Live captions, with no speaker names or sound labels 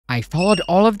I followed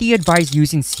all of the advice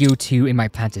using CO2 in my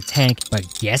planted tank, but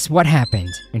guess what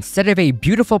happened? Instead of a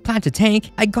beautiful planted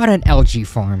tank, I got an algae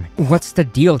farm. What's the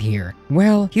deal here?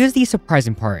 Well, here's the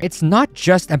surprising part. It's not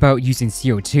just about using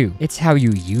CO2, it's how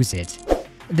you use it.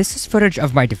 This is footage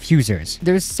of my diffusers.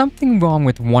 There's something wrong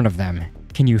with one of them.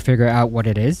 Can you figure out what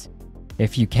it is?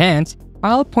 If you can't,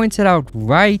 I'll point it out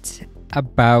right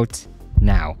about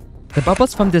now. The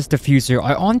bubbles from this diffuser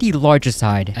are on the larger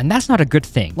side, and that's not a good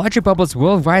thing. Larger bubbles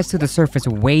will rise to the surface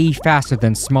way faster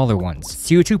than smaller ones.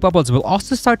 CO2 bubbles will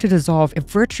also start to dissolve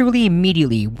virtually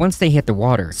immediately once they hit the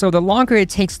water. So the longer it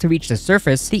takes to reach the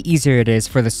surface, the easier it is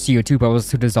for the CO2 bubbles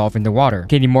to dissolve in the water.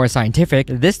 Getting more scientific,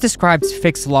 this describes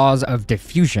Fick's laws of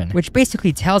diffusion, which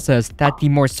basically tells us that the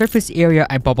more surface area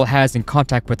a bubble has in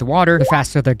contact with the water, the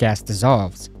faster the gas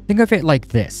dissolves. Think of it like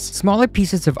this. Smaller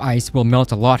pieces of ice will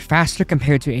melt a lot faster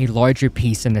compared to a larger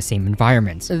piece in the same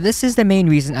environment. This is the main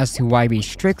reason as to why we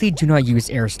strictly do not use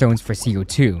air stones for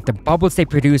CO2. The bubbles they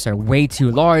produce are way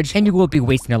too large and you will be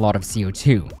wasting a lot of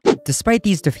CO2. Despite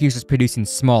these diffusers producing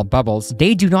small bubbles,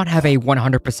 they do not have a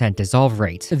 100% dissolve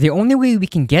rate. The only way we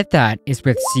can get that is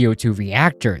with CO2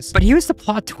 reactors. But here's the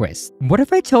plot twist. What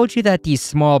if I told you that these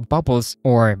small bubbles,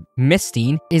 or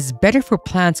misting, is better for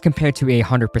plants compared to a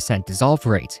 100% dissolve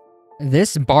rate?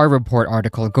 This Bar Report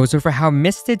article goes over how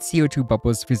misted CO2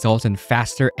 bubbles result in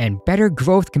faster and better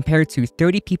growth compared to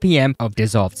 30 ppm of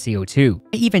dissolved CO2.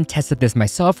 I even tested this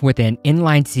myself with an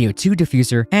inline CO2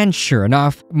 diffuser, and sure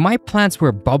enough, my plants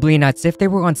were bubbling as if they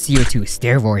were on CO2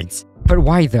 steroids. But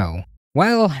why though?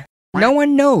 Well, no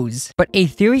one knows, but a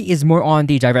theory is more on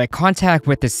the direct contact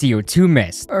with the CO2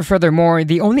 mist. Furthermore,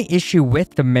 the only issue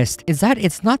with the mist is that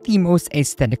it's not the most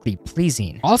aesthetically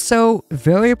pleasing. Also,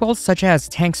 variables such as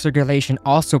tank circulation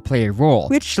also play a role,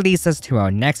 which leads us to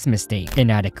our next mistake: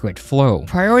 inadequate flow.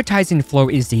 Prioritizing flow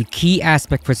is the key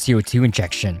aspect for CO2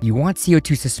 injection. You want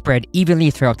CO2 to spread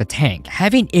evenly throughout the tank.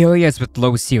 Having areas with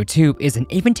low CO2 is an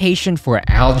invitation for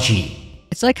algae.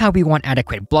 It's like how we want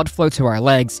adequate blood flow to our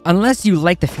legs, unless you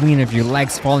like the feeling of your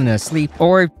legs falling asleep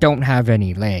or don't have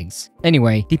any legs.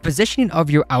 Anyway, the positioning of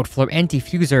your outflow and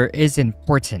diffuser is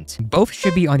important. Both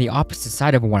should be on the opposite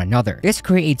side of one another. This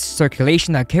creates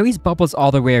circulation that carries bubbles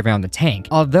all the way around the tank.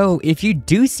 Although, if you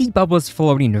do see bubbles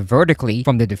floating vertically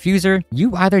from the diffuser,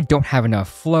 you either don't have enough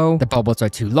flow, the bubbles are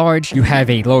too large, you have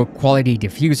a low quality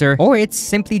diffuser, or it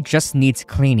simply just needs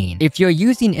cleaning. If you're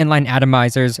using inline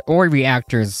atomizers or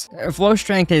reactors, flow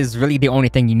strength is really the only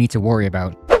thing you need to worry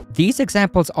about. These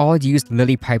examples all used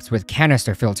lily pipes with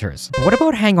canister filters. What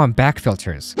about hang-on back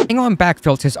filters? Hang-on back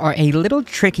filters are a little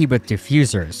tricky with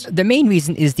diffusers. The main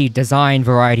reason is the design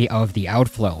variety of the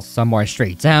outflow. Some are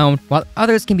straight down, while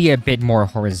others can be a bit more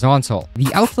horizontal.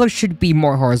 The outflow should be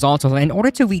more horizontal in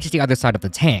order to reach the other side of the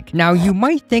tank. Now, you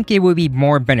might think it would be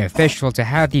more beneficial to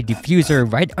have the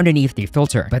diffuser right underneath the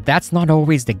filter, but that's not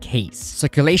always the case.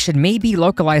 Circulation may be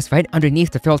localized right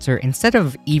underneath the filter instead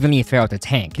of evenly throughout the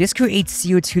tank. This creates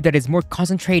CO2 that is more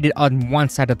concentrated on one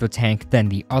side of the tank than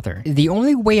the other. The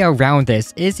only way around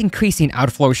this is increasing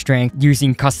outflow strength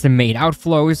using custom-made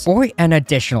outflows or an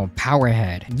additional power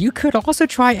head. You could also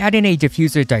try adding a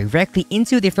diffuser directly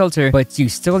into the filter, but you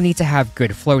still need to have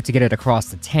good flow to get it across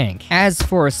the tank. As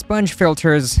for sponge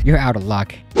filters, you're out of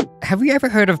luck. Have you ever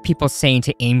heard of people saying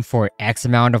to aim for X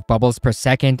amount of bubbles per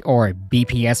second, or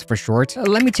BPS for short?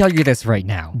 Let me tell you this right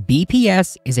now.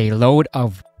 BPS is a load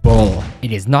of bull.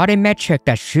 It is not a metric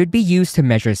that should be used to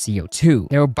measure CO2.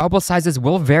 Their bubble sizes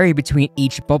will vary between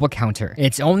each bubble counter.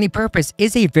 Its only purpose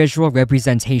is a visual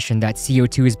representation that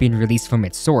CO2 is being released from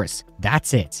its source.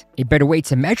 That's it. A better way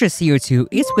to measure CO2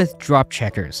 is with drop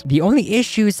checkers. The only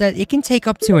issue is that it can take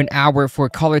up to an hour for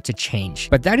color to change,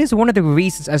 but that is one of the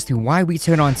reasons as to why we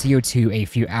turn on CO2 a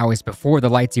few hours before the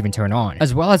lights even turn on,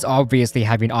 as well as obviously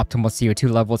having optimal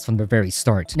CO2 levels from the very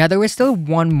start. Now, there is still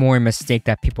one more mistake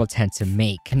that people tend to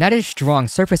make, and that is strong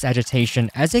surface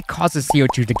agitation, as it causes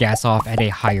CO2 to gas off at a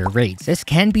higher rate. This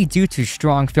can be due to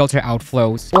strong filter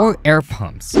outflows or air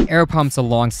pumps. Air pumps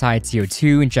alongside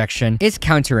CO2 injection is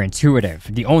counterintuitive.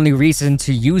 The only reason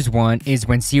to use one is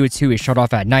when CO2 is shut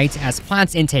off at night as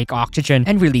plants intake oxygen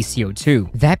and release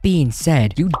CO2. That being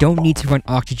said, you don't need to run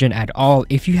oxygen at all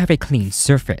if you have a clean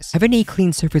surface. Having a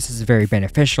clean surface is very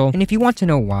beneficial, and if you want to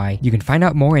know why, you can find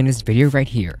out more in this video right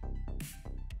here.